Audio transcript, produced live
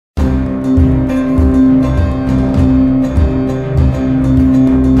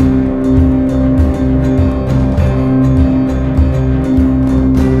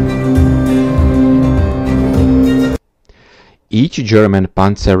Each German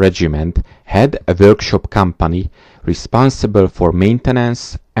Panzer Regiment had a workshop company responsible for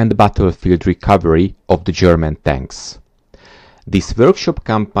maintenance and battlefield recovery of the German tanks. This workshop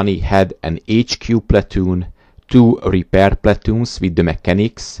company had an HQ platoon, 2 repair platoons with the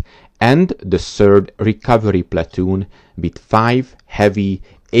mechanics, and the 3rd recovery platoon with 5 heavy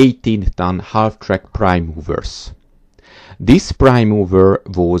 18-ton half-track prime movers. This prime mover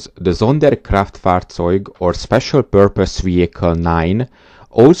was the Sonderkraftfahrzeug or Special Purpose Vehicle 9,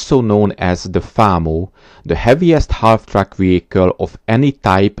 also known as the Famo, the heaviest half-track vehicle of any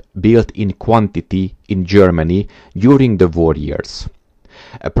type built in quantity in Germany during the war years.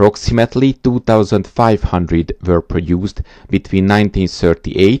 Approximately 2,500 were produced between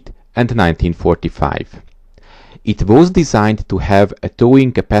 1938 and 1945. It was designed to have a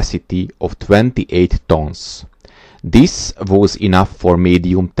towing capacity of 28 tons. This was enough for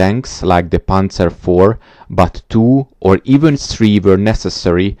medium tanks like the Panzer IV, but 2 or even 3 were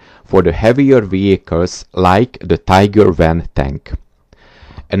necessary for the heavier vehicles like the Tiger van tank.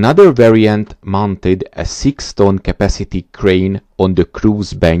 Another variant mounted a 6-ton capacity crane on the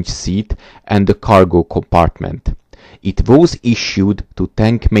crew's bench seat and the cargo compartment. It was issued to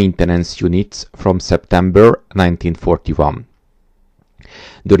tank maintenance units from September 1941.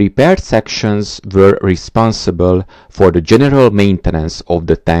 The repair sections were responsible for the general maintenance of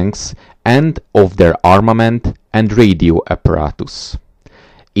the tanks and of their armament and radio apparatus.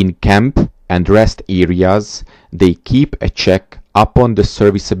 In camp and rest areas, they keep a check upon the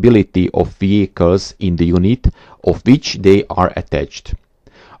serviceability of vehicles in the unit of which they are attached.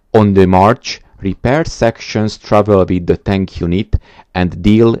 On the march, repair sections travel with the tank unit and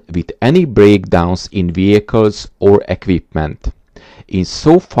deal with any breakdowns in vehicles or equipment,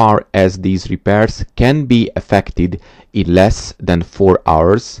 insofar as these repairs can be effected in less than 4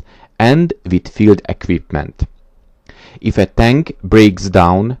 hours and with field equipment. If a tank breaks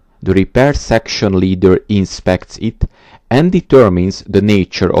down, the repair section leader inspects it and determines the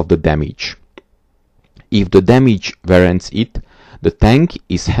nature of the damage. If the damage warrants it, the tank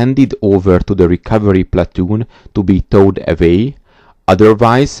is handed over to the recovery platoon to be towed away.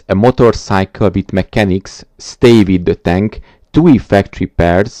 Otherwise, a motorcycle with mechanics stay with the tank to effect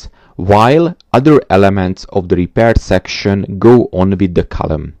repairs, while other elements of the repair section go on with the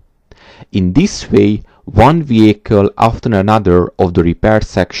column. In this way, one vehicle after another of the repair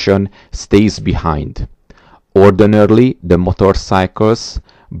section stays behind. Ordinarily the motorcycles,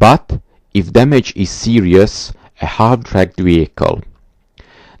 but if damage is serious, a half-tracked vehicle.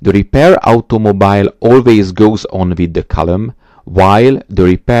 The repair automobile always goes on with the column, while the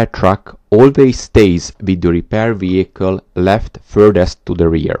repair truck always stays with the repair vehicle left furthest to the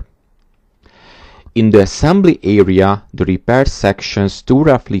rear. In the assembly area, the repair sections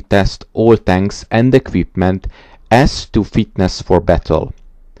thoroughly test all tanks and equipment as to fitness for battle.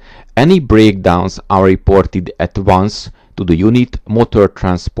 Any breakdowns are reported at once to the unit motor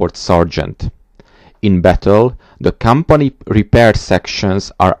transport sergeant. In battle, the company repair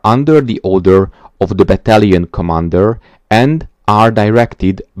sections are under the order of the battalion commander and are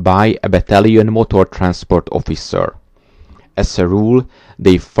directed by a battalion motor transport officer. As a rule,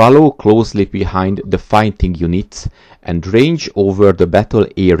 they follow closely behind the fighting units and range over the battle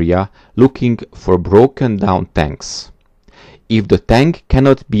area looking for broken down tanks. If the tank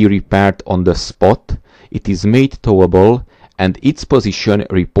cannot be repaired on the spot, it is made towable and its position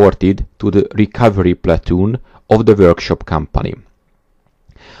reported to the recovery platoon of the workshop company.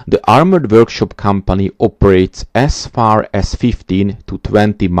 The armored workshop company operates as far as 15 to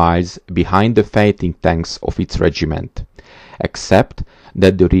 20 miles behind the fighting tanks of its regiment, except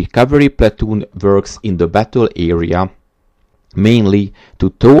that the recovery platoon works in the battle area mainly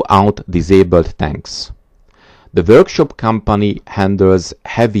to tow out disabled tanks. The workshop company handles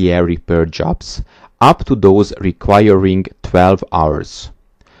heavy air repair jobs up to those requiring 12 hours.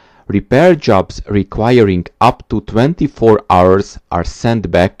 Repair jobs requiring up to 24 hours are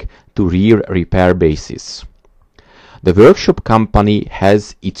sent back to rear repair bases. The workshop company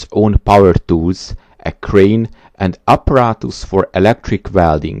has its own power tools, a crane and apparatus for electric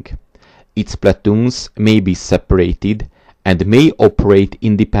welding. Its platoons may be separated and may operate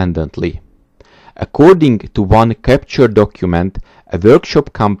independently. According to one captured document, a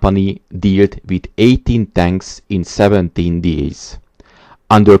workshop company dealt with 18 tanks in 17 days,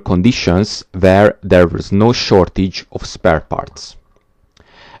 under conditions where there was no shortage of spare parts.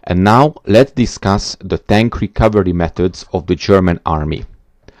 And now let's discuss the tank recovery methods of the German army.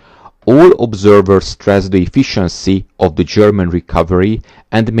 All observers stress the efficiency of the German recovery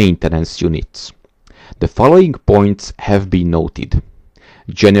and maintenance units. The following points have been noted.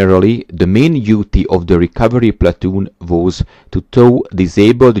 Generally, the main duty of the recovery platoon was to tow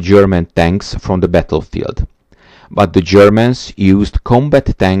disabled German tanks from the battlefield. But the Germans used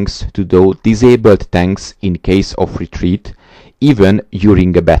combat tanks to tow disabled tanks in case of retreat, even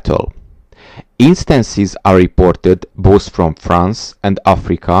during a battle. Instances are reported both from France and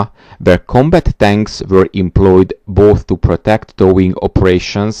Africa, where combat tanks were employed both to protect towing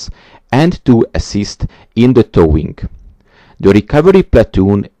operations and to assist in the towing. The recovery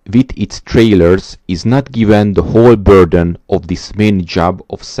platoon with its trailers is not given the whole burden of this main job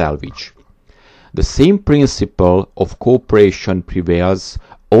of salvage. The same principle of cooperation prevails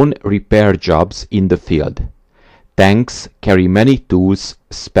on repair jobs in the field. Tanks carry many tools,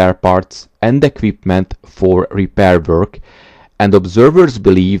 spare parts, and equipment for repair work, and observers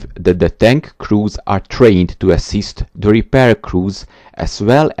believe that the tank crews are trained to assist the repair crews as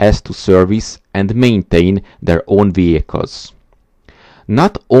well as to service and maintain their own vehicles.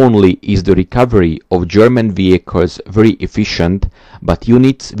 Not only is the recovery of German vehicles very efficient, but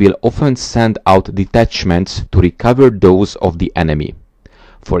units will often send out detachments to recover those of the enemy.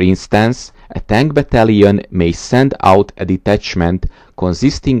 For instance, a tank battalion may send out a detachment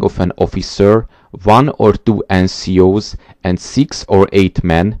consisting of an officer, 1 or 2 NCOs, and 6 or 8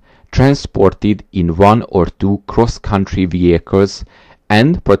 men, transported in 1 or 2 cross-country vehicles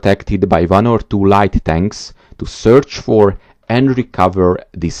and protected by 1 or 2 light tanks to search for and recover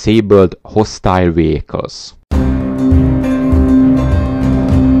disabled hostile vehicles.